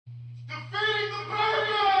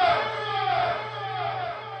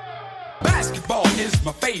Basketball is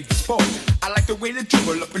my favorite sport. I like the way they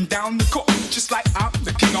dribble up and down the court. Just like I'm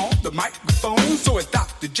the king on the microphone. So it's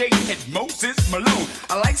Dr. J and Moses Malone.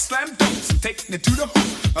 I like slam dunks and taking it to the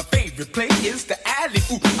hoop. My favorite play is the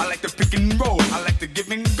alley-oop. I like the pick and roll. I like the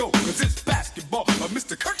give and go. Cause it's basketball or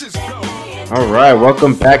Mr. Curtis Blow. All right,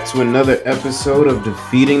 welcome back to another episode of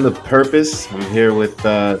Defeating the Purpose. I'm here with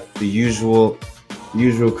the usual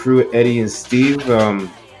crew, Eddie and Steve.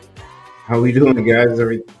 How we doing, guys?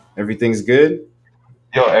 Everything's good?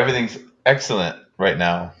 Yo, everything's excellent right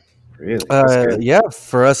now. Really? Yeah,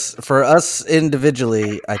 for us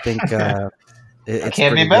individually, I think it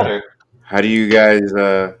can't be better. Good. How you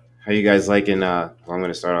guys liking? Well, I'm going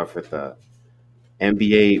to start off with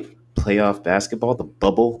NBA playoff basketball, the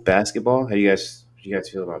bubble basketball. How do you guys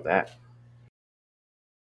feel about that?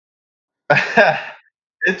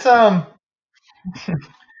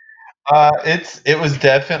 It was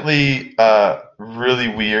definitely really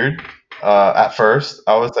weird. At first,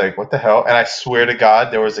 I was like, "What the hell?" And I swear to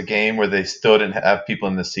God, there was a game where they still didn't have people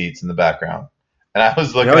in the seats in the background, and I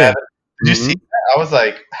was looking at it. Did you see that? I was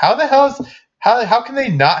like, "How the hell is how can they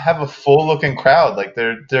not have a full looking crowd? Like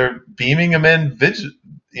they're beaming them in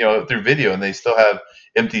through video, and they still have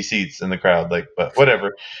empty seats in the crowd. Like, but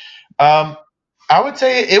whatever." I would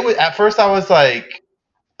say it was at first. I was like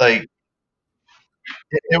it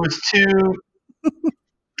was too.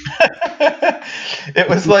 It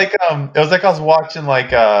was like I was watching like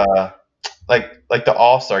the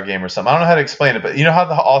All-Star game or something. I don't know how to explain it, but you know how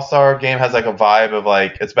the All-Star game has like a vibe of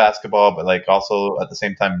like it's basketball, but like also at the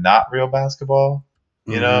same time not real basketball,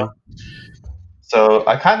 you know? So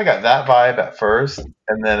I kind of got that vibe at first,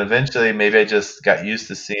 and then eventually maybe I just got used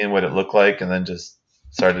to seeing what it looked like, and then just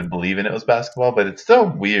started believing it was basketball. But it's still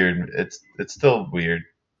weird. It's still weird.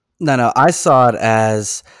 No, I saw it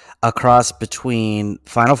as a cross between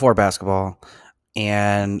Final Four basketball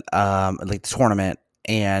and like the tournament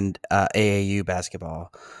and AAU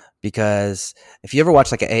basketball, because if you ever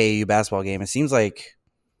watch like an AAU basketball game, it seems like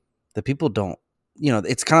the people don't,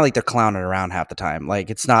 it's kind of like they're clowning around half the time.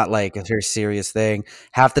 Like it's not like a very serious thing.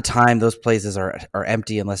 Half the time those places are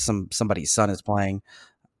empty unless somebody's son is playing.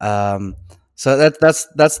 So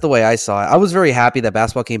that's the way I saw it. I was very happy that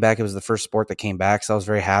basketball came back. It was the first sport that came back, so I was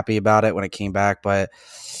very happy about it when it came back. But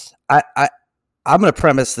I'm going to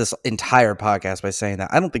premise this entire podcast by saying that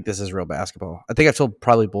I don't think this is real basketball. I think I've told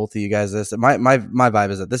probably both of you guys this. My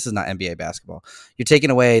vibe is that this is not NBA basketball. You're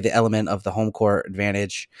taking away the element of the home court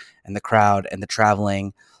advantage and the crowd and the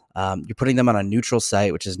traveling. You're putting them on a neutral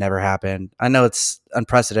site, which has never happened. I know it's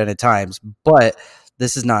unprecedented times, but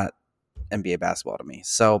this is not NBA basketball to me.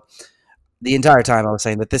 So the entire time I was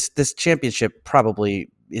saying that this championship probably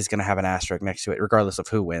is going to have an asterisk next to it, regardless of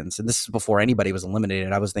who wins. And this is before anybody was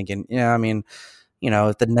eliminated. I was thinking, if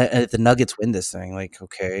the Nuggets win this thing, like,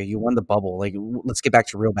 okay, you won the bubble. Like, let's get back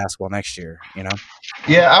to real basketball next year,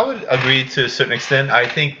 Yeah, I would agree to a certain extent. I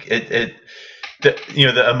think the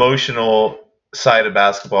emotional side of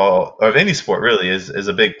basketball, or of any sport really, is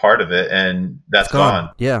a big part of it, and that's gone.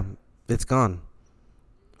 Yeah, it's gone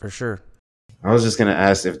for sure. I was just going to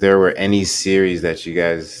ask if there were any series that you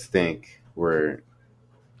guys think were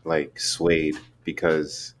like swayed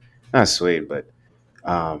because not swayed, but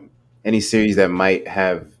any series that might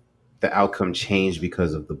have the outcome change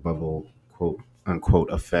because of the bubble quote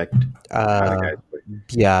unquote effect.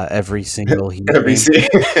 Yeah, every single Heat every game.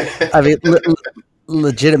 I mean,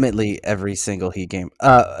 legitimately every single Heat game.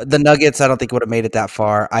 The Nuggets, I don't think would have made it that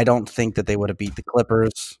far. I don't think that they would have beat the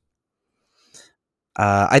Clippers.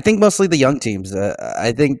 I think mostly the young teams.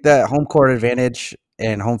 I think that home court advantage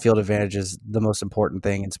and home field advantage is the most important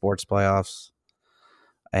thing in sports playoffs.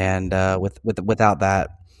 And without that,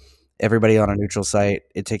 everybody on a neutral site,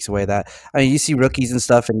 it takes away that. I mean, you see rookies and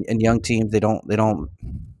stuff, and young teams, they don't.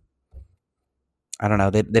 I don't know.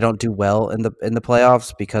 They don't do well in the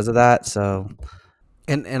playoffs because of that. So,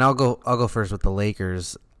 and I'll go first with the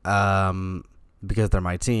Lakers, because they're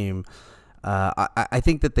my team. I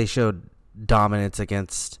think that they showed dominance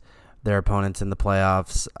against their opponents in the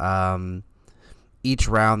playoffs. Each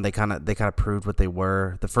round they kind of proved what they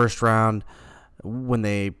were. The first round when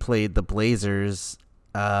they played the Blazers,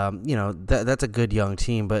 that's a good young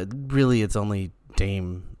team, but really it's only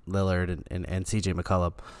Dame Lillard and CJ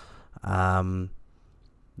McCollum.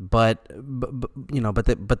 But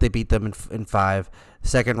they beat them in 5.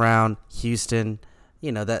 Second round, Houston,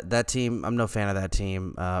 that team, I'm no fan of that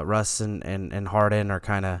team. Russ and Harden are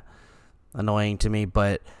kind of annoying to me,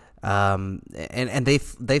 but and they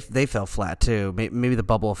fell flat too. Maybe the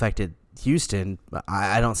bubble affected Houston.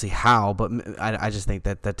 I don't see how, but I just think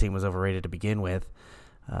that team was overrated to begin with.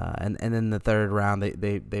 And then the third round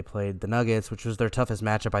they played the Nuggets, which was their toughest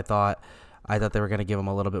matchup. I thought they were going to give them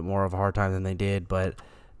a little bit more of a hard time than they did, but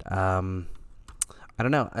I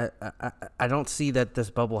don't know. I don't see that this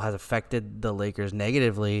bubble has affected the Lakers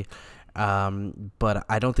negatively, but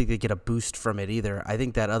I don't think they get a boost from it either. I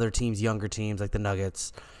think that other teams, younger teams like the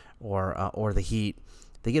Nuggets or the Heat,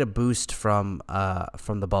 they get a boost from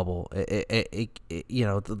the bubble. The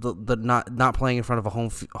not playing in front of a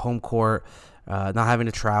home court, not having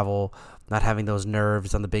to travel, not having those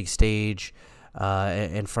nerves on the big stage,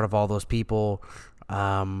 in front of all those people.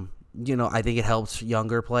 I think it helps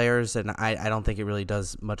younger players, and I don't think it really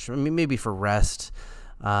does much. I mean, maybe for rest,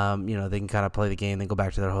 they can kind of play the game, then go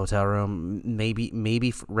back to their hotel room.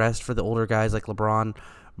 Maybe rest for the older guys like LeBron,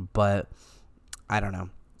 but I don't know.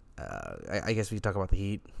 I guess we can talk about the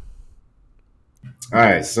Heat. All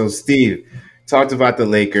right, so Steve talked about the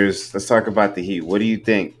Lakers. Let's talk about the Heat. What do you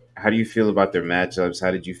think? How do you feel about their matchups?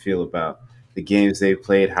 How did you feel about the games they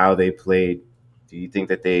played? How they played? Do you think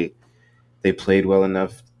that they played well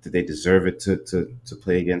enough? Did they deserve it to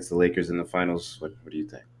play against the Lakers in the finals? What do you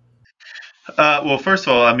think? Well, first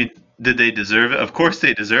of all, I mean, did they deserve it? Of course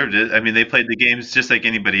they deserved it. I mean, they played the games just like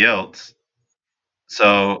anybody else.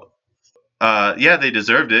 So, yeah, they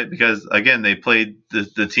deserved it because, again, they played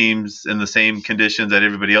the teams in the same conditions that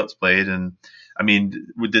everybody else played. And, I mean,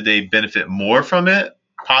 did they benefit more from it?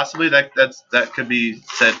 Possibly. That could be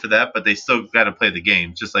said for that, but they still got to play the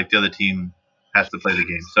game, just like the other team has to play the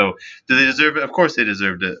game. So, do they deserve it? Of course they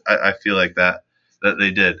deserved it. I feel like that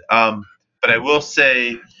they did. But I will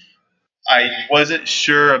say I wasn't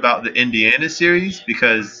sure about the Indiana series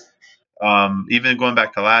because even going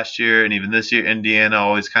back to last year and even this year, Indiana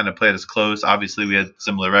always kind of played us close. Obviously, we had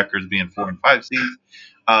similar records being 4 and 5 seeds.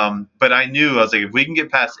 But I was like, if we can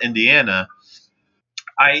get past Indiana,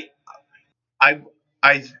 I I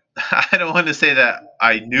I I don't want to say that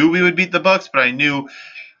I knew we would beat the Bucks, but I knew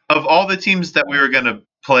of all the teams that we were going to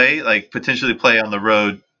play, like potentially play on the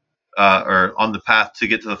road or on the path to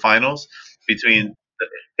get to the finals between the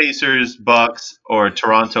Pacers, Bucks, or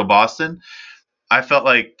Toronto, Boston. I felt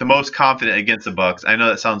like the most confident against the Bucks. I know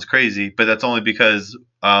that sounds crazy, but that's only because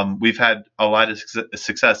we've had a lot of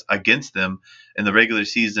success against them in the regular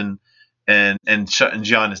season, and shutting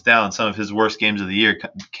Giannis down. Some of his worst games of the year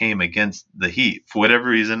came against the Heat for whatever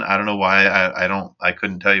reason. I don't know why. I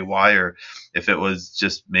couldn't tell you why, or if it was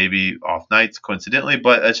just maybe off nights coincidentally.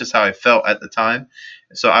 But that's just how I felt at the time.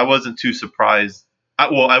 So I wasn't too surprised.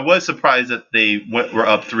 I was surprised that they were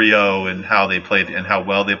up 3-0 and how they played and how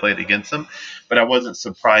well they played against them, but I wasn't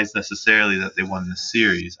surprised necessarily that they won this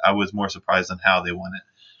series. I was more surprised on how they won it.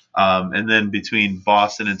 And then between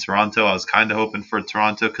Boston and Toronto, I was kind of hoping for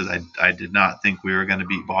Toronto because I did not think we were going to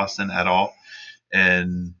beat Boston at all.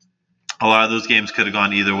 And a lot of those games could have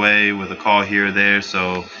gone either way with a call here or there.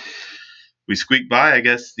 So we squeaked by, I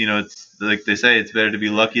guess. It's like they say, it's better to be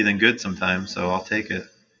lucky than good sometimes. So I'll take it.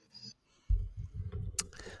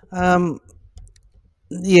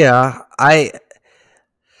 Yeah, I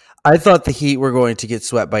thought the Heat were going to get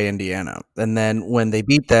swept by Indiana. And then when they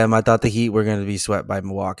beat them, I thought the Heat were going to be swept by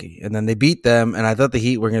Milwaukee. And then they beat them, and I thought the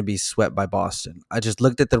Heat were going to be swept by Boston. I just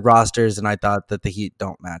looked at the rosters, and I thought that the Heat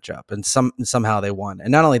don't match up. And somehow they won.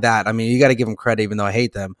 And not only that, I mean, you got to give them credit, even though I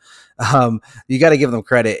hate them. You got to give them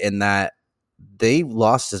credit in that they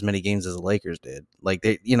lost as many games as the Lakers did. Like,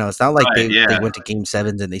 it's not like they went to game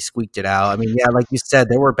 7s and they squeaked it out. I mean, yeah, like you said,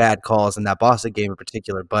 there were bad calls in that Boston game in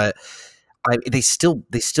particular, but they still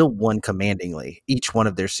won commandingly each one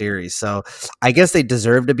of their series. So I guess they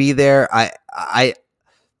deserve to be there.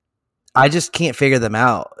 I just can't figure them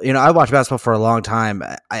out. I watched basketball for a long time,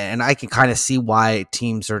 and I can kind of see why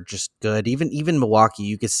teams are just good. Even Milwaukee,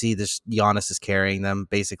 you could see this Giannis is carrying them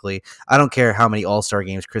basically. I don't care how many All-Star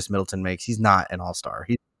games Chris Middleton makes; he's not an All-Star.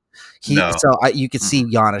 No. So you could see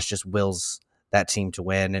Giannis just wills that team to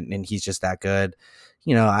win, and he's just that good.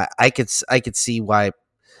 I could see why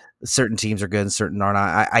certain teams are good and certain are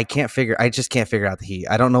not. I just can't figure out the Heat.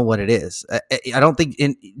 I don't know what it is. I don't think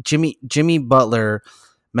Jimmy Butler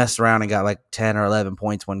messed around and got like 10 or 11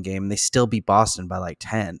 points one game, and they still beat Boston by like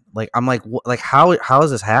 10. Like, I'm like, how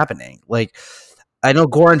is this happening? Like, I know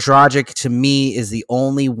Goran Dragic to me is the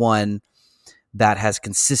only one that has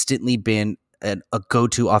consistently been a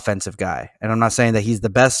go-to offensive guy. And I'm not saying that he's the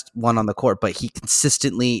best one on the court, but he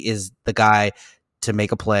consistently is the guy to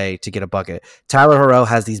make a play, to get a bucket. Tyler Herro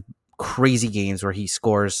has these crazy games where he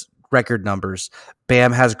scores record numbers.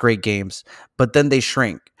 Bam has great games, but then they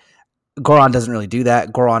shrink. Goran doesn't really do that.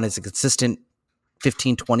 Goran is a consistent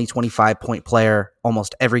 15, 20, 25 point player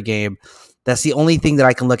almost every game. That's the only thing that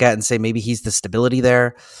I can look at and say maybe he's the stability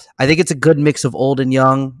there. I think it's a good mix of old and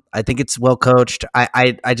young. I think it's well coached.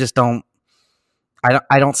 I just don't.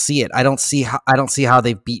 I don't see it. I don't see how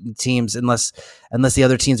they've beaten teams unless the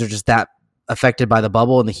other teams are just that affected by the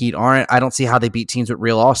bubble and the Heat aren't. I don't see how they beat teams with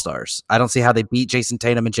real all-stars. I don't see how they beat Jason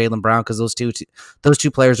Tatum and Jaylen Brown because those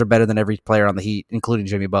two players are better than every player on the Heat, including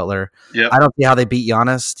Jimmy Butler. Yep. I don't see how they beat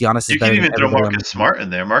Giannis. Giannis is You better can even than throw everybody on Marcus the Smart in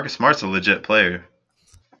there. Marcus Smart's a legit player.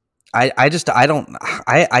 I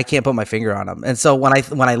can't put my finger on him. And so when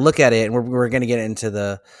I look at it, and we're going to get into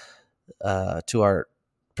the to our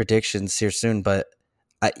predictions here soon, but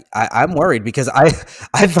I'm worried because I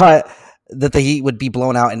thought that the Heat would be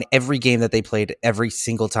blown out in every game that they played, every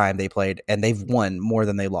single time they played, and they've won more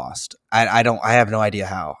than they lost. I have no idea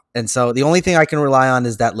how. And so the only thing I can rely on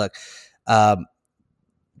is that look,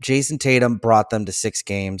 Jason Tatum brought them to 6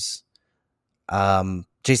 games.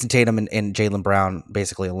 Jason Tatum and Jaylen Brown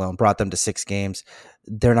basically alone brought them to 6 games.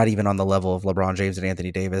 They're not even on the level of LeBron James and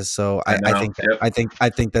Anthony Davis. So I think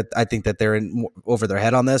that they're in over their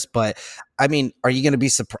head on this. But I mean, are you going to be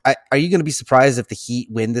surprised? Are you going to be surprised if the Heat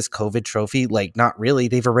win this COVID trophy? Like, not really.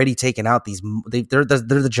 They've already taken out these. They're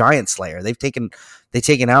the giant slayer. They've taken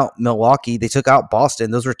out Milwaukee. They took out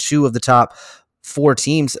Boston. Those were 2 of the top 4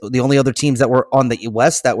 teams. The only other teams that were on the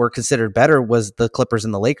West that were considered better was the Clippers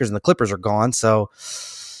and the Lakers, and the Clippers are gone. So,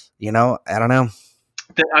 I don't know.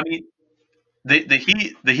 I mean, the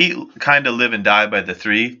Heat kind of live and die by the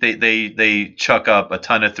 3. They chuck up a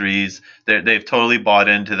ton of threes. They've totally bought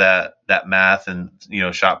into that math and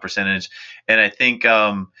shot percentage. And I think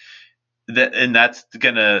that's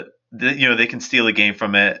gonna they can steal a game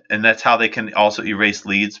from it, and that's how they can also erase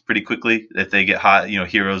leads pretty quickly if they get hot.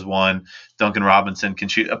 Heroes won. Duncan Robinson can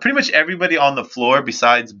shoot. Pretty much everybody on the floor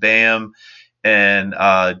besides Bam and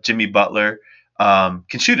Jimmy Butler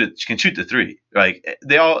can shoot the 3. Like,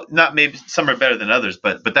 they all, not, maybe some are better than others,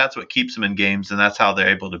 but that's what keeps them in games, and that's how they're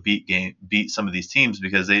able to beat some of these teams,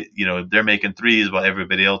 because they're making 3s while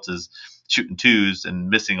everybody else is shooting 2s and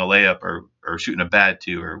missing a layup or shooting a bad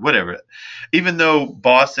 2 or whatever. Even though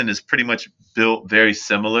Boston is pretty much built very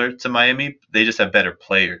similar to Miami, they just have better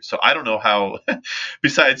players. So I don't know how,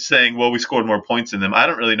 besides saying, well, we scored more points than them, I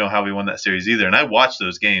don't really know how we won that series either. And I watched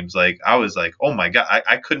those games. Like, I was like, oh my God,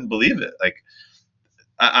 I couldn't believe it. Like,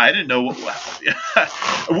 I didn't know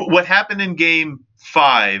what happened in game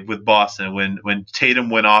 5 with Boston when Tatum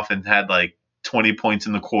went off and had like 20 points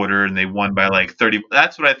in the quarter and they won by like 30.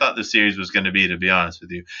 That's what I thought the series was going to be honest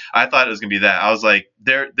with you. I thought it was going to be that. I was like,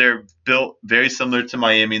 they're built very similar to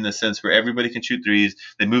Miami in the sense where everybody can shoot 3s.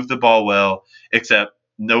 They move the ball well, except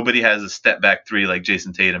nobody has a step back 3 like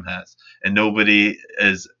Jason Tatum has. And nobody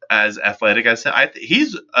is as athletic as him.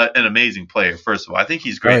 He's an amazing player, first of all. I think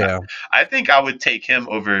he's great. Oh, yeah. I think I would take him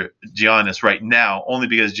over Giannis right now, only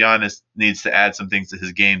because Giannis needs to add some things to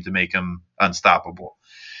his game to make him unstoppable.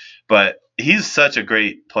 But he's such a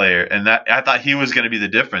great player, and I thought he was going to be the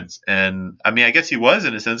difference. And I mean, I guess he was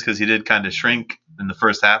in a sense, because he did kind of shrink in the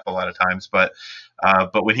first half a lot of times. But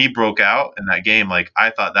when he broke out in that game, like,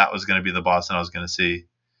 I thought that was going to be the Boston I was going to see.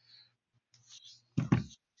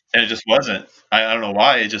 And it just wasn't. I don't know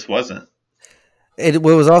why. It just wasn't. What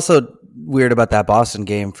was also weird about that Boston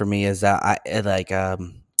game for me is that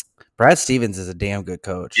Brad Stevens is a damn good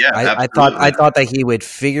coach. Yeah, I thought that he would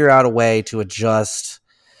figure out a way to adjust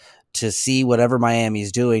to see whatever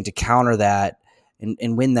Miami's doing to counter that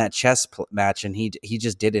and win that chess match, and he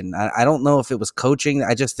just didn't. I don't know if it was coaching.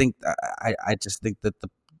 I just think that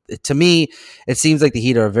to me, it seems like the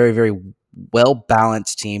Heat are a very, very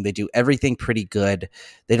well-balanced team. They do everything pretty good.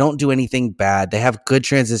 They don't do anything bad. They have good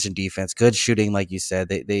transition defense, good shooting, like you said.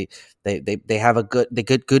 They have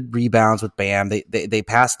good rebounds with Bam. They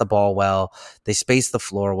pass the ball well. They space the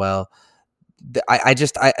floor well. I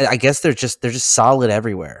guess they're just solid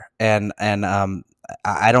everywhere. And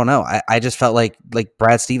I don't know. I just felt like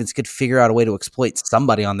Brad Stevens could figure out a way to exploit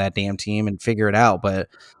somebody on that damn team and figure it out, but.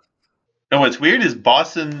 And what's weird is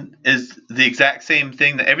Boston is the exact same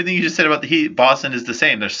thing. That everything you just said about the Heat, Boston is the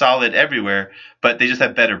same. They're solid everywhere, but they just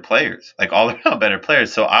have better players, like all around better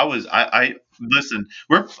players. So I listen.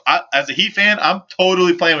 As a Heat fan, I'm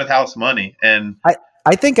totally playing with house money. And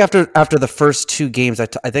I think after the first 2 games, I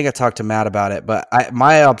think I talked to Matt about it, but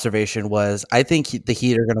my observation was I think the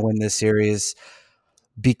Heat are going to win this series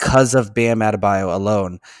because of Bam Adebayo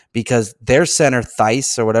alone, because their center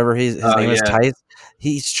Theis or whatever his name is, Theis,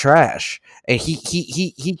 he's trash, and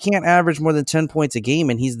he can't average more than 10 points a game,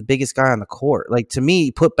 and he's the biggest guy on the court. Like, to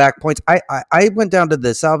me, put back points. I went down to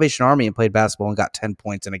the Salvation Army and played basketball and got 10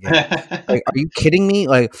 points in a game. Like, are you kidding me?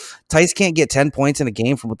 Like, Theis can't get 10 points in a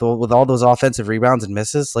game with all those offensive rebounds and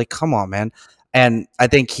misses. Like, come on, man. And I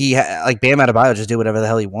think like Bam Adebayo just did whatever the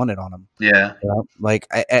hell he wanted on him. Yeah. You know? Like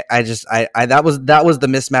I that was the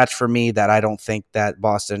mismatch for me that I don't think that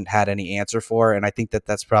Boston had any answer for, and I think that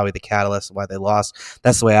that's probably the catalyst why they lost.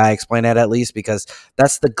 That's the way I explain it, at least, because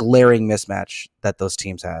that's the glaring mismatch that those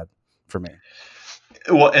teams had for me.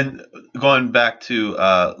 Well, and going back to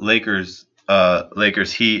Lakers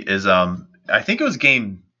Heat is I think it was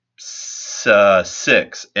game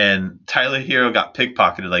 6, and Tyler Hero got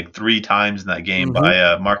pickpocketed like 3 times in that game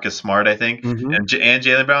by Marcus Smart, I think, and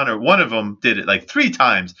Jaylen Brown, or one of them did it like 3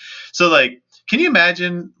 times. So like, can you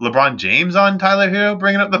imagine LeBron James on Tyler Hero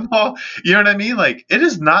bringing up the ball? You know what I mean? Like, it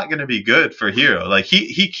is not going to be good for Hero. Like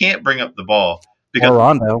he can't bring up the ball. Or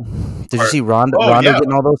Rondo. Did you see Rondo? Rondo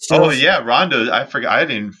getting all those steals? Oh yeah, Rondo. I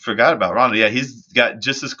forgot about Rondo. Yeah, he's got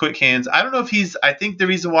just as quick hands. I don't know if I think the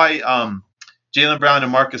reason why Jaylen Brown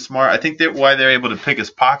and Marcus Smart, I think why they're able to pick his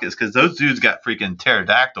pockets, because those dudes got freaking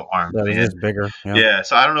pterodactyl arms. Yeah, he's bigger. Yeah,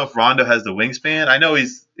 so I don't know if Rondo has the wingspan. I know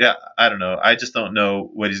I don't know. I just don't know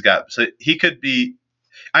what he's got. So he could be.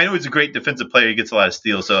 I know he's a great defensive player. He gets a lot of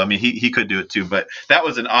steals, so I mean he could do it too. But that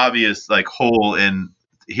was an obvious like hole in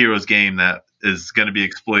Hero's game that is going to be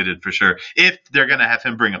exploited for sure if they're going to have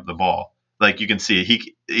him bring up the ball. Like, you can see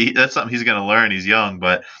he that's something he's going to learn. He's young,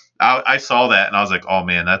 but I saw that and I was like, oh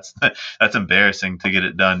man, that's embarrassing to get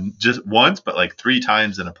it done just once, but like 3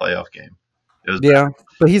 times in a playoff game. It was bad.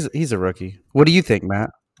 But he's a rookie. What do you think,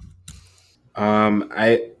 Matt?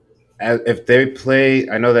 If they play,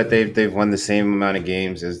 I know that they've won the same amount of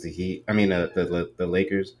games as the Heat. I mean the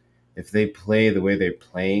Lakers. If they play the way they're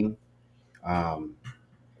playing,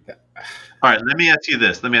 all right, let me ask you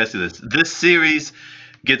this. This series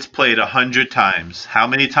gets played 100 times. How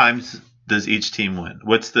many times does each team win?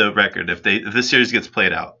 What's the record if this series gets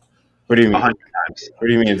played out? What do you mean? 100 times. What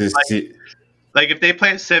do you mean? Like if they play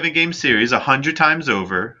a 7-game series 100 times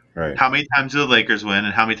over, right? How many times do the Lakers win,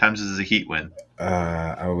 and how many times does the Heat win?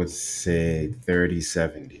 I would say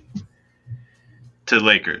 30-70 to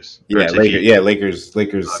Lakers. Yeah, Lakers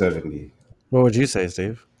 70. What would you say,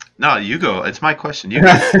 Steve? No, you go. It's my question. You go.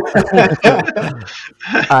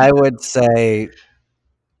 I would say,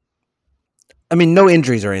 I mean, no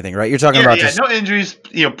injuries or anything, right? You're talking about just no injuries.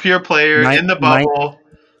 Pure player in the bubble.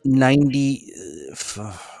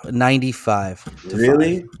 95.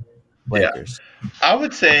 Really? Lakers. Yeah. I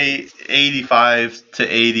would say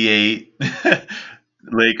 85-88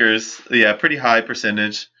 Lakers. Yeah, pretty high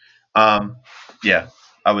percentage. Yeah,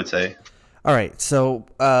 I would say. All right, so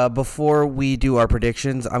before we do our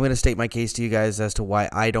predictions, I'm going to state my case to you guys as to why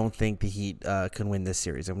I don't think the Heat can win this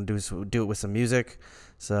series. I'm going to do it with some music,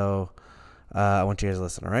 so I want you guys to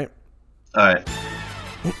listen, all right? All right.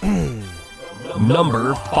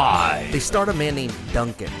 Number 5. They start a man named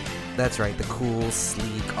Duncan. That's right, the cool,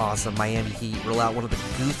 sleek, awesome Miami Heat roll out one of the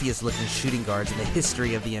goofiest-looking shooting guards in the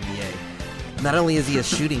history of the NBA. Not only is he a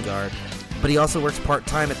shooting guard, but he also works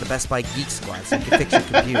part-time at the Best Buy Geek Squad, so he can fix your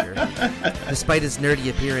computer. Despite his nerdy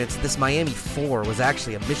appearance, this Miami 4 was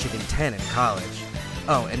actually a Michigan 10 in college.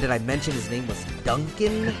 Oh, and did I mention his name was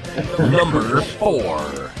Duncan? Number 4.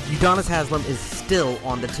 Udonis Haslem is still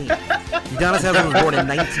on the team. Udonis Haslem was born in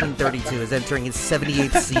 1932, is entering his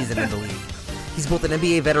 78th season in the league. He's both an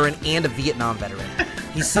NBA veteran and a Vietnam veteran.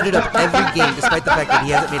 He's suited up every game despite the fact that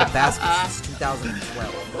he hasn't made a basket since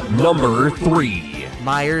 2012. Number 3.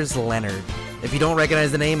 Myers Leonard. If you don't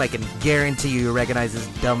recognize the name, I can guarantee you recognize his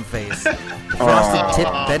dumb face. The frosted tip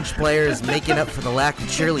bench player is making up for the lack of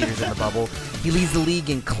cheerleaders in the bubble. He leads the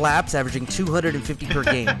league in claps, averaging 250 per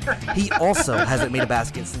game. He also hasn't made a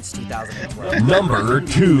basket since 2012. Number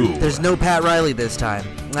 2. There's no Pat Riley this time.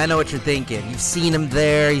 I know what you're thinking. You've seen him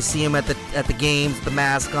there. You see him at the games, the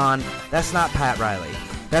mask on. That's not Pat Riley.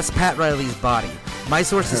 That's Pat Riley's body. My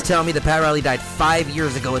sources tell me that Pat Riley died 5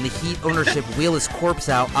 years ago, and the Heat ownership wheel his corpse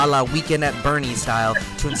out a la Weekend at Bernie's style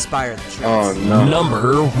to inspire the troops. Oh, no.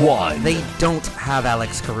 Number 1. They don't have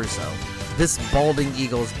Alex Caruso. This balding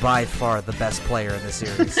eagle is by far the best player in the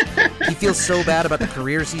series. He feels so bad about the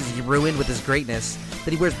careers he's ruined with his greatness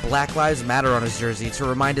that he wears Black Lives Matter on his jersey to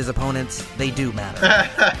remind his opponents they do matter.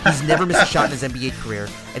 He's never missed a shot in his NBA career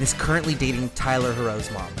and is currently dating Tyler Herro's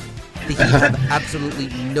mom. The Heat have absolutely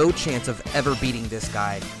no chance of ever beating this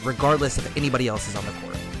guy, regardless if anybody else is on the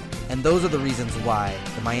court. And those are the reasons why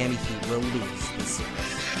the Miami Heat will lose this series.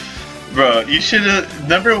 Bro, you should have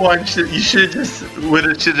number 1. You should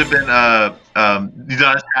have been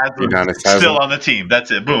Udonis Haslem still on the team.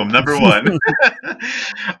 That's it. Boom. Number 1.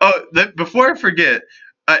 Before I forget,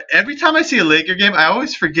 every time I see a Laker game, I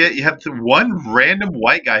always forget you have one random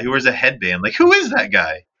white guy who wears a headband. Like, who is that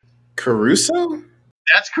guy? Caruso?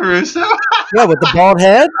 That's Caruso? Yeah, with the bald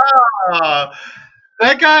head?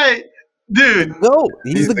 That guy dude. Goat.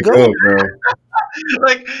 He's the goat. goat, bro.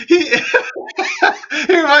 Like he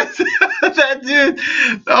reminds me of that dude.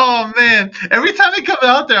 Oh man! Every time he comes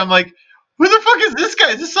out there, I'm like, who the fuck is this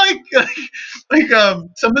guy? Is this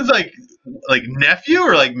someone's like nephew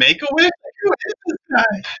or like Make a Wish? Like, who is this guy?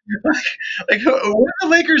 What are the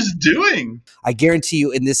Lakers doing? I guarantee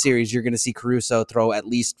you in this series, you're going to see Caruso throw at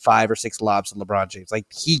least 5 or 6 lobs to LeBron James.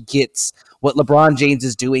 Like, he gets what LeBron James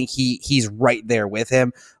is doing. He's right there with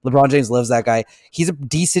him. LeBron James loves that guy. He's a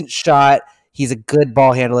decent shot. He's a good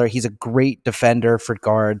ball handler. He's a great defender for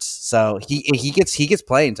guards. So he gets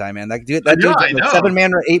playing time, man. That dude, I know.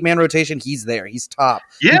 7-man or 8-man rotation, he's there. He's top.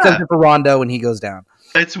 Yeah. He comes in for Rondo when he goes down.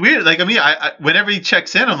 It's weird. Like, I mean, I whenever he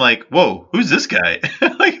checks in, I'm like, whoa, who's this guy?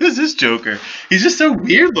 Like, who's this Joker? He's just so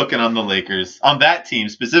weird looking on the Lakers, on that team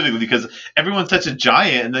specifically, because everyone's such a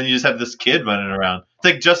giant, and then you just have this kid running around. It's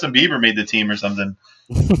like Justin Bieber made the team or something.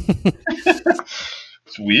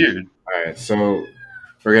 It's weird. All right, so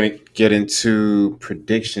we're gonna get into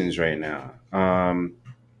predictions right now. I'm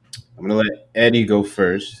gonna let Eddie go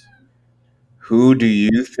first. Who do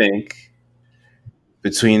you think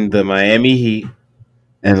between the Miami Heat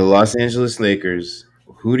and the Los Angeles Lakers?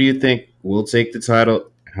 Who do you think will take the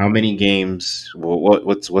title? How many games?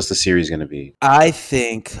 What's the series going to be? I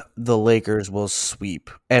think the Lakers will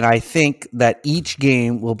sweep, and I think that each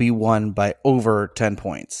game will be won by over 10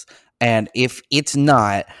 points. And if it's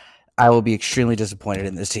not, I will be extremely disappointed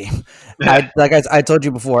in this team. I told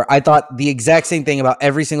you before, I thought the exact same thing about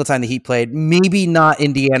every single time the Heat played. Maybe not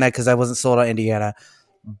Indiana because I wasn't sold on Indiana,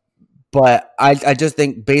 but I just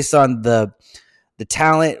think based on the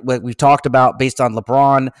talent, what we've talked about, based on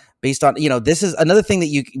LeBron, based on, this is another thing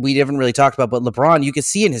that we haven't really talked about, but LeBron, you can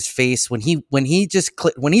see in his face when he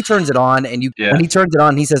turns it on and when he turns it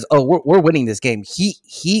on, he says, "Oh, we're winning this game."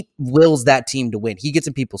 He wills that team to win. He gets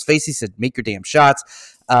in people's face. He said, "Make your damn shots."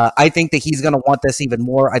 I think that he's going to want this even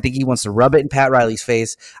more. I think he wants to rub it in Pat Riley's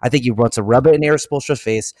face. I think he wants to rub it in Erik Spoelstra's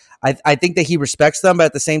face. I think that he respects them, but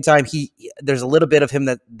at the same time, there's a little bit of him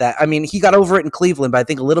that I mean, he got over it in Cleveland, but I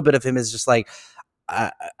think a little bit of him is just like,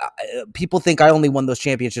 people think I only won those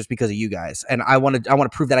championships because of you guys, and I want to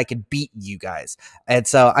prove that I can beat you guys. And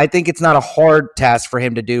so I think it's not a hard task for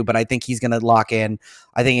him to do, but I think he's going to lock in.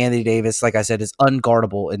 I think Anthony Davis, like I said, is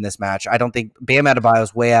unguardable in this match. I don't think Bam Adebayo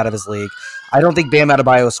is way out of his league. I don't think Bam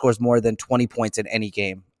Adebayo scores more than 20 points in any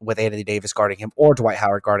game with Anthony Davis guarding him or Dwight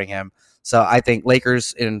Howard guarding him. So I think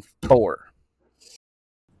Lakers in 4.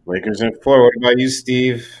 Lakers in 4. What about you,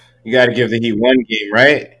 Steve? You got to give the Heat one game,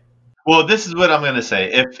 right? Well, this is what I'm going to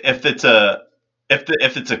say. If it's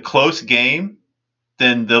a close game,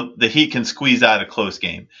 then the Heat can squeeze out a close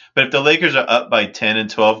game. But if the Lakers are up by 10 and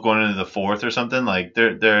 12 going into the fourth or something, like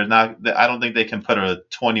they're not. I don't think they can put a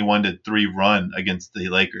 21-3 run against the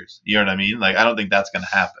Lakers. You know what I mean? Like, I don't think that's going to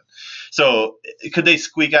happen. So could they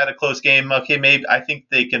squeak out a close game? Okay, maybe. I think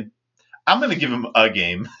they can. I'm going to give them a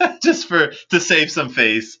game just to save some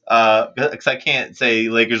face, because I can't say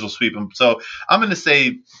Lakers will sweep them. So I'm going to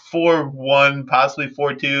say 4-1, possibly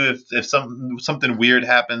 4-2 if something weird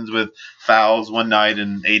happens with fouls one night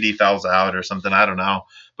and AD fouls out or something. I don't know,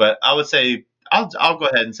 but I would say I'll go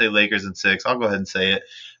ahead and say Lakers in 6. I'll go ahead and say it.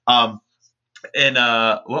 And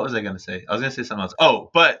what was I going to say? I was going to say something else.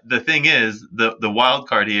 Oh, but the thing is, the wild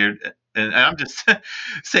card here. And I'm just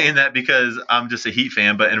saying that because I'm just a Heat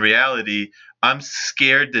fan, but in reality, I'm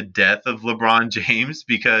scared to death of LeBron James,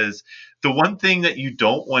 because the one thing that you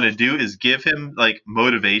don't want to do is give him like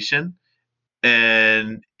motivation.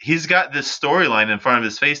 And he's got this storyline in front of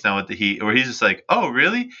his face now with the Heat where he's just like, "Oh,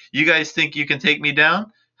 really? You guys think you can take me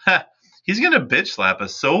down?" He's going to bitch slap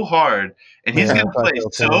us so hard, and he's going to play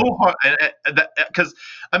so hard. Because,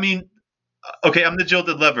 I mean, okay, I'm the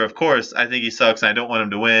jilted lover. Of course, I think he sucks, and I don't want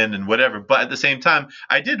him to win, and whatever. But at the same time,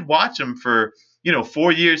 I did watch him for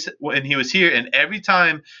 4 years when he was here, and every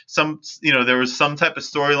time there was some type of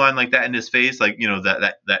storyline like that in his face, like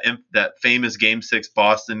that famous Game 6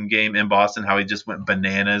 Boston game in Boston, how he just went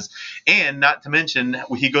bananas, and not to mention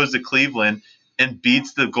he goes to Cleveland and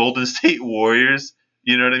beats the Golden State Warriors.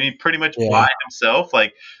 You know what I mean? Pretty much by himself.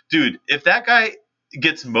 Like, dude, if that guy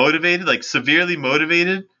gets motivated, like severely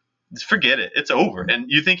motivated, forget it. It's over. And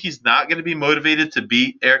you think he's not going to be motivated to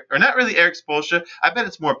beat Erik, or not really Erik Spoelstra? I bet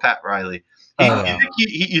it's more Pat Riley.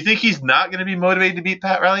 You think he's not going to be motivated to beat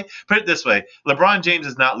Pat Riley? Put it this way: LeBron James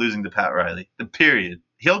is not losing to Pat Riley. The period.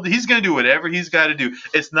 He's going to do whatever he's got to do.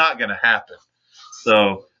 It's not going to happen.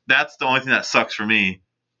 So that's the only thing that sucks for me.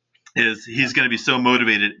 Is he's going to be so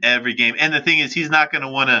motivated every game. And the thing is, he's not going to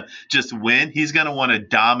want to just win. He's going to want to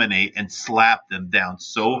dominate and slap them down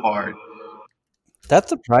so hard. That's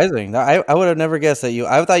surprising. I would have never guessed that you.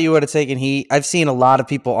 I thought you would have taken Heat. I've seen a lot of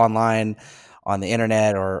people online, on the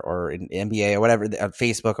internet or in NBA or whatever, on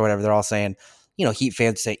Facebook or whatever. They're all saying, Heat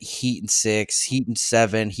fans say Heat in 6, Heat in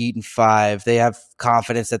 7, Heat in 5. They have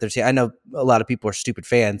confidence that they're. I know a lot of people are stupid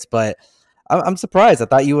fans, but I'm surprised. I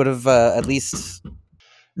thought you would have at least.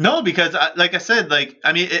 No, because like I said,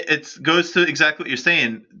 it goes to exactly what you're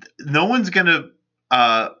saying. No one's gonna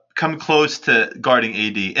come close to guarding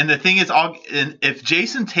AD. And the thing is, if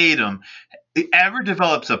Jason Tatum ever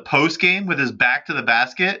develops a post game with his back to the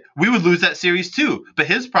basket, we would lose that series too. But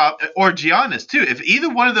or Giannis too. If either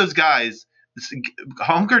one of those guys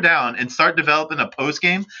hunker down and start developing a post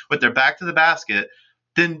game with their back to the basket,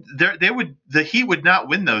 then the Heat would not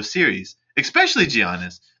win those series, especially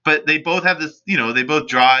Giannis. But they both have this, they both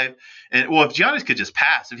drive. And well, if Giannis could just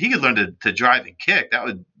pass, if he could learn to drive and kick, that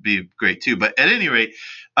would be great too. But at any rate,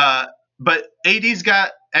 but AD's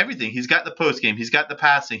got everything. He's got the post game. He's got the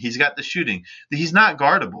passing. He's got the shooting. He's not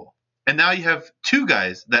guardable. And now you have two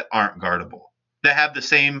guys that aren't guardable, that have the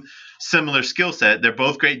same similar skill set. They're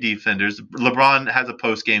both great defenders. LeBron has a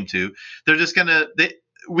post game too. They're just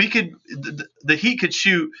the Heat could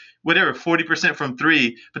shoot whatever 40% from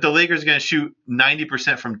 3, but the Lakers are going to shoot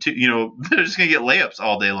 90% from 2. They're just going to get layups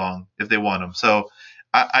all day long if they want them. So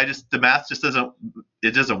the math just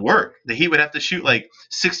doesn't work. The Heat would have to shoot like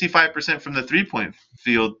 65% from the 3-point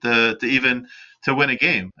field to win a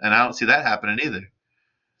game, and I don't see that happening either.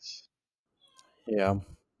 Yeah,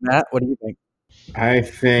 Matt, what do you think? I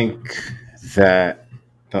think that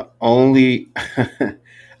the only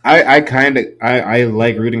I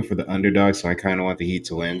like rooting for the underdog, so I kind of want the Heat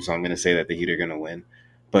to win. So I'm going to say that the Heat are going to win.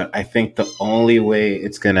 But I think the only way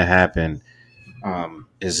it's going to happen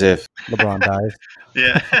is if LeBron dies.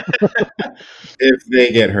 Yeah. if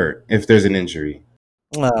they get hurt, if there's an injury.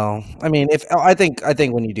 Well, I mean, I think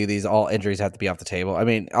when you do these, all injuries have to be off the table. I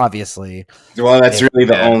mean, obviously. Well, that's really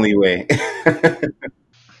the only way.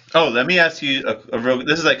 Oh, let me ask you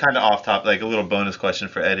this is like kind of off topic, like a little bonus question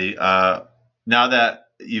for Eddie. Now that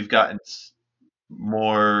you've gotten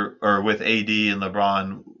more or with AD and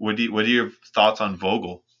LeBron, what are your thoughts on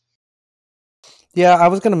Vogel? Yeah, I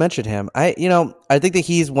was going to mention him. I think that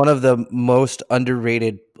he's one of the most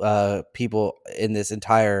underrated people in this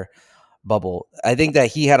entire bubble. I think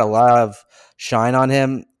that he had a lot of shine on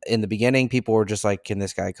him in the beginning. People were just like, can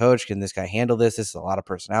this guy coach? Can this guy handle this? This is a lot of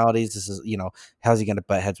personalities. This is, how's he going to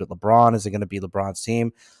butt heads with LeBron? Is it going to be LeBron's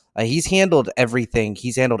team? He's handled everything.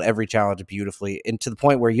 He's handled every challenge beautifully, and to the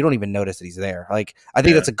point where you don't even notice that he's there. Like, I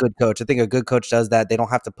think that's a good coach. I think a good coach does that. They don't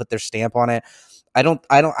have to put their stamp on it. I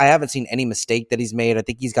haven't seen any mistake that he's made. I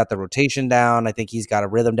think he's got the rotation down. I think he's got a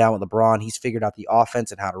rhythm down with LeBron. He's figured out the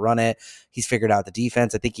offense and how to run it. He's figured out the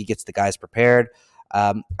defense. I think he gets the guys prepared.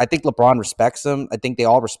 I think LeBron respects him. I think they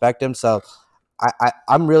all respect him. So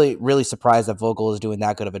I'm really, really surprised that Vogel is doing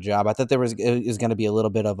that good of a job. I thought it was going to be a little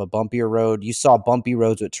bit of a bumpier road. You saw bumpy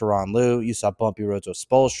roads with Tyronn Lue. You saw bumpy roads with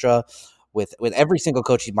Spoelstra. With every single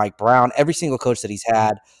coach, Mike Brown, every single coach that he's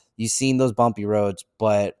had, you've seen those bumpy roads,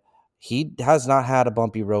 but he has not had a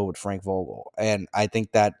bumpy road with Frank Vogel, and I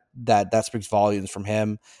think that speaks volumes from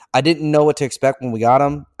him. I didn't know what to expect when we got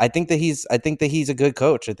him. I think that he's a good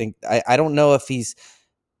coach. I don't know if he's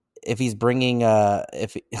bringing I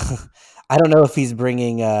don't know if he's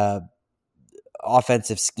bringing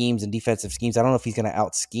offensive schemes and defensive schemes. I don't know if he's going to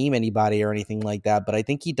out scheme anybody or anything like that, but I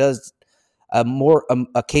think he does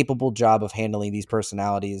a capable job of handling these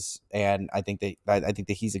personalities, and I think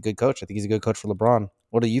that he's a good coach. I think he's a good coach for LeBron.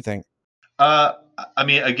 What do you think? I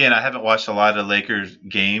mean, again, I haven't watched a lot of Lakers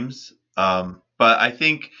games, but I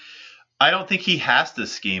don't think he has to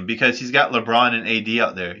scheme because he's got LeBron and AD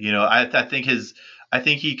out there. I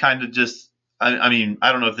think he kind of just. I mean,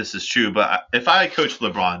 I don't know if this is true, but if I coached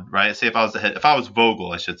LeBron, right? Say if I was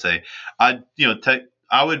Vogel, I should say, I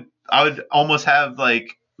would almost have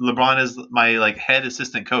like LeBron as my like head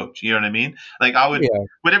assistant coach. You know what I mean? Like I would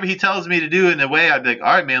whatever he tells me to do in a way, I'd be like,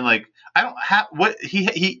 all right, man, like I don't have what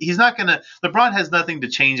he's not gonna. LeBron has nothing to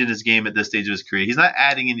change in his game at this stage of his career. He's not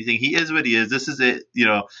adding anything. He is what he is. This is it.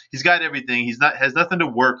 He's got everything. Has nothing to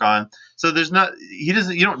work on. So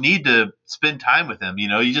you don't need to spend time with him.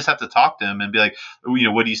 You just have to talk to him and be like,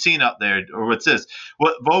 what are you seeing out there, or what's this?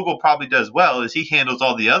 What Vogel probably does well is he handles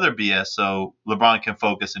all the other BS, so LeBron can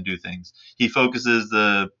focus and do things. He focuses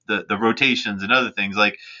the rotations and other things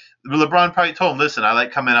like. LeBron probably told him, listen, I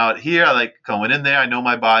like coming out here. I like going in there. I know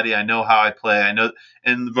my body. I know how I play. I know.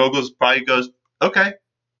 And Vogel's probably goes, okay,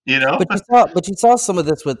 But you saw some of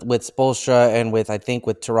this with Spoelstra and with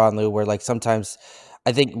Tyronn Lue, where like sometimes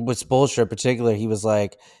I think with Spoelstra in particular, he was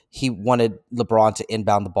like he wanted LeBron to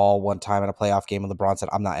inbound the ball one time in a playoff game, and LeBron said,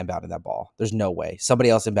 "I'm not inbounding that ball. There's no way. Somebody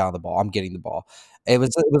else inbound the ball. I'm getting the ball." It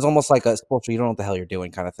was almost like a Spoelstra, you don't know what the hell you're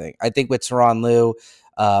doing kind of thing. I think with Tyronn Lue,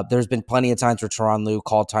 there's been plenty of times where Tyronn Lue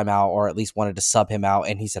called timeout or at least wanted to sub him out,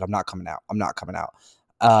 and he said, "I'm not coming out. I'm not coming out."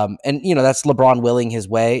 And that's LeBron willing his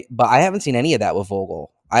way, but I haven't seen any of that with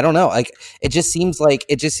Vogel. I don't know. Like it just seems like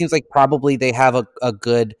probably they have a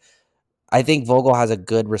good. I think Vogel has a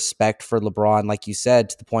good respect for LeBron, like you said,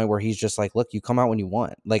 to the point where he's just like, "Look, you come out when you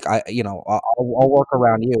want. Like I'll work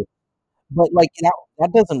around you." But like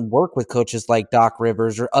that doesn't work with coaches like Doc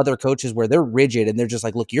Rivers or other coaches where they're rigid and they're just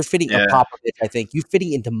like, "Look, you're fitting a Yeah. Popovich. I think you're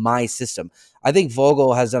fitting into my system." I think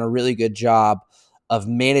Vogel has done a really good job of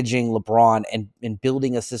managing LeBron and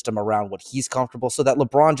building a system around what he's comfortable so that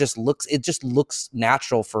LeBron just looks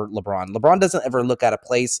natural for LeBron. LeBron doesn't ever look at a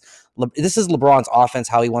place. This is LeBron's offense,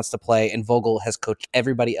 how he wants to play, and Vogel has coached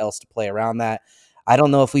everybody else to play around that. I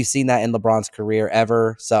don't know if we've seen that in LeBron's career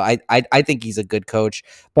ever. So I think he's a good coach,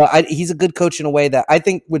 but he's a good coach in a way that I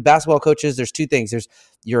think with basketball coaches, there's two things.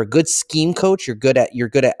 You're a good scheme coach. You're good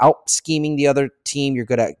at out scheming the other team. You're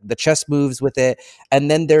good at the chess moves with it.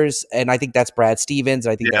 And then I think that's Brad Stevens.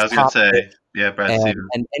 I think Yeah, I that's was gonna say, yeah, Brad Stevens.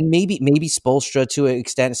 and maybe Spoelstra to an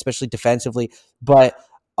extent, especially defensively. But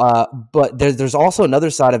there's also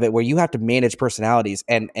another side of it where you have to manage personalities,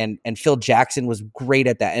 and Phil Jackson was great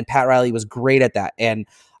at that, and Pat Riley was great at that, and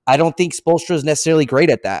I don't think Spoelstra is necessarily great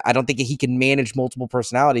at that. I don't think he can manage multiple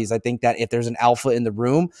personalities. I think that if there's an alpha in the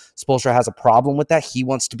room, Spoelstra has a problem with that. He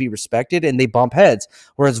wants to be respected, and they bump heads.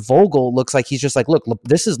 Whereas Vogel looks like he's just like, look,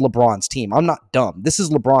 this is LeBron's team. I'm not dumb. This is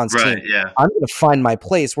LeBron's Right, team. yeah. I'm going to find my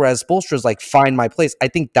place. Whereas Spoelstra's like, find my place. I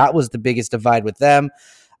think that was the biggest divide with them.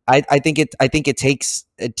 I think it takes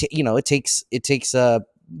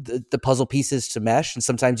the puzzle pieces to mesh, and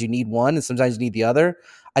sometimes you need one, and sometimes you need the other.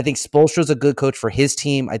 I think Spoelstra's a good coach for his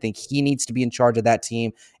team. I think he needs to be in charge of that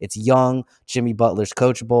team. It's young. Jimmy Butler's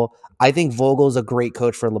coachable. I think Vogel's a great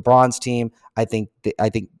coach for LeBron's team. I think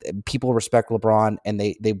people respect LeBron and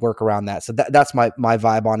they work around that. So that's my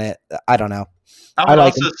vibe on it. I don't know. I I would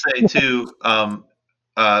like also say too,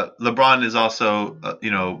 LeBron is also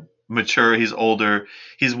mature. He's older.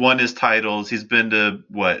 He's won his titles. He's been to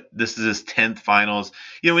this is his 10th finals.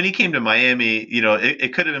 When he came to Miami,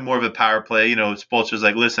 it could have been more of a power play. Spoelstra's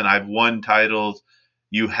like, listen, I've won titles,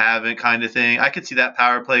 you haven't, kind of thing. I could see that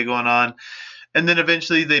power play going on. And then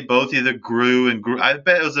eventually they both either grew and grew. I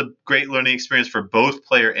bet it was a great learning experience for both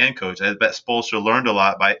player and coach. I bet Spoelstra learned a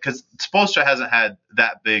lot because Spoelstra hasn't had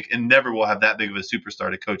that big and never will have that big of a superstar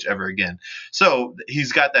to coach ever again. So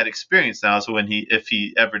he's got that experience now. So if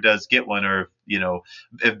he ever does get one, or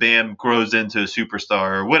if Bam grows into a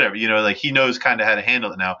superstar or whatever, like he knows kind of how to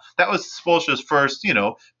handle it now. That was Spoelstra's first,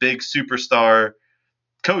 big superstar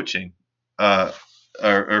coaching.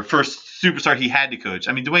 Or first superstar he had to coach.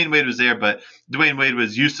 I mean, Dwayne Wade was there, but Dwayne Wade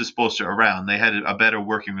was used to Spoelstra around. They had a better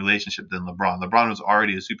working relationship than LeBron. LeBron was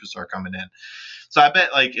already a superstar coming in. So I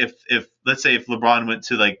bet, like, if let's say if LeBron went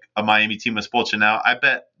to like a Miami team with Spoelstra now, I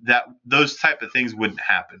bet that those type of things wouldn't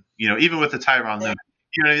happen. Even with the Tyronn Lue,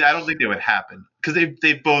 I don't think they would happen because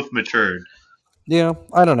they've both matured. Yeah,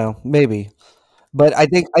 I don't know, maybe. But I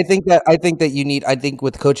think that you need. I think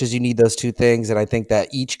with coaches you need those two things, and I think that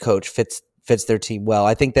each coach fits their team well.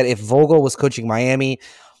 I think that if Vogel was coaching Miami,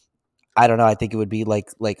 I don't know. I think it would be like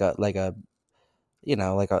loose.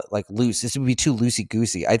 This would be too loosey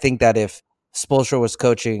goosey. I think that if Spoelstra was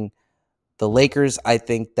coaching the Lakers, I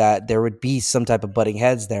think that there would be some type of butting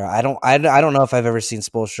heads there. I don't know if I've ever seen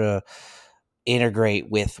Spoelstra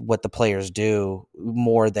integrate with what the players do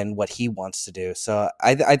more than what he wants to do. So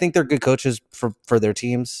I think they're good coaches for their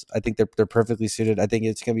teams. I think they're perfectly suited. I think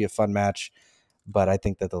it's going to be a fun match, but I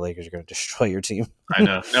think that the Lakers are going to destroy your team. I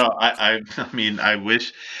know. No, I mean, I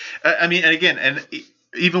wish. I mean, and again, and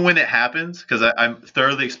even when it happens, because I'm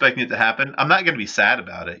thoroughly expecting it to happen, I'm not going to be sad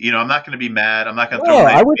about it. I'm not going to be mad. I'm not going to throw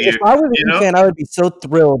my if I was a Heat fan, I would be so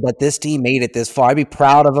thrilled that this team made it this far. I'd be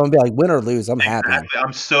proud of them. Be like, win or lose, I'm happy.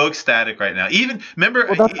 I'm so ecstatic right now. Even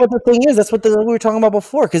remember, that's what the thing is. That's what we were talking about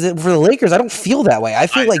before. Because for the Lakers, I don't feel that way. I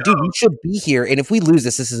feel like, dude, we should be here. And if we lose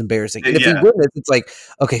this is embarrassing. And if we win this, it's like,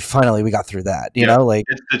 okay, finally we got through that. You know, like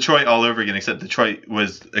it's Detroit all over again. Except Detroit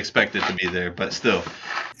was expected to be there, but still.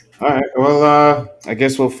 All right. Well, I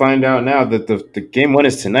guess we'll find out now that the game one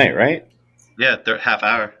is tonight, right? Yeah, half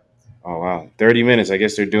hour. Oh, wow. 30 minutes. I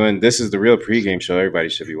guess they're doing – this is the real pregame show everybody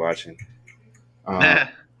should be watching.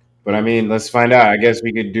 But, I mean, let's find out. I guess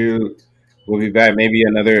we could do – we'll be back maybe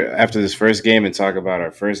after this first game and talk about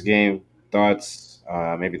our first game thoughts,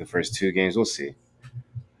 maybe the first two games. We'll see.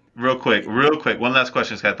 Real quick. One last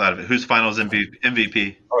question. Scott thought of it. Who's Finals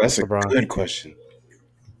MVP? Oh, that's a LeBron. good question.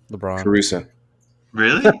 LeBron. Caruso.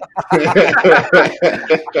 Really?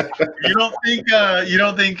 You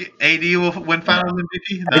don't think AD will win Finals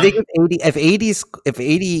MVP? No? I think if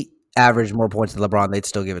 80 averaged more points than LeBron, they'd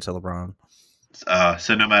still give it to LeBron.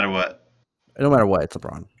 So no matter what. No matter what, it's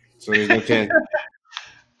LeBron. So there's no chance.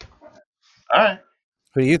 All right.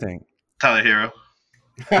 Who do you think? Tyler Hero.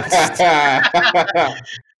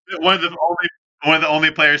 One of the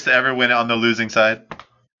only players to ever win it on the losing side.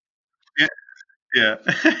 Yeah.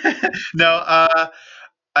 No,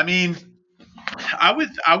 I mean, I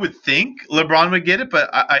would think LeBron would get it, but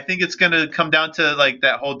I think it's going to come down to like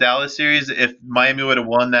that whole Dallas series. If Miami would have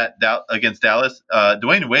won that against Dallas,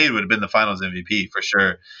 Dwayne Wade would have been the Finals MVP for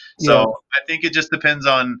sure. So Yeah. I think it just depends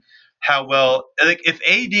on how well, like if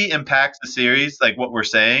AD impacts the series, like what we're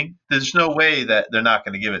saying, there's no way that they're not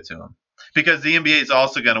going to give it to him because the NBA is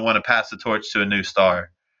also going to want to pass the torch to a new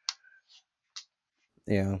star.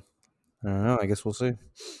 Yeah. I don't know. I guess we'll see.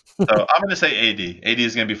 So I'm going to say AD. AD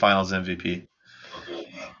is going to be Finals MVP.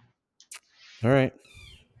 All right.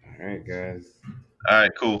 All right, guys. All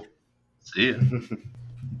right, cool. See ya.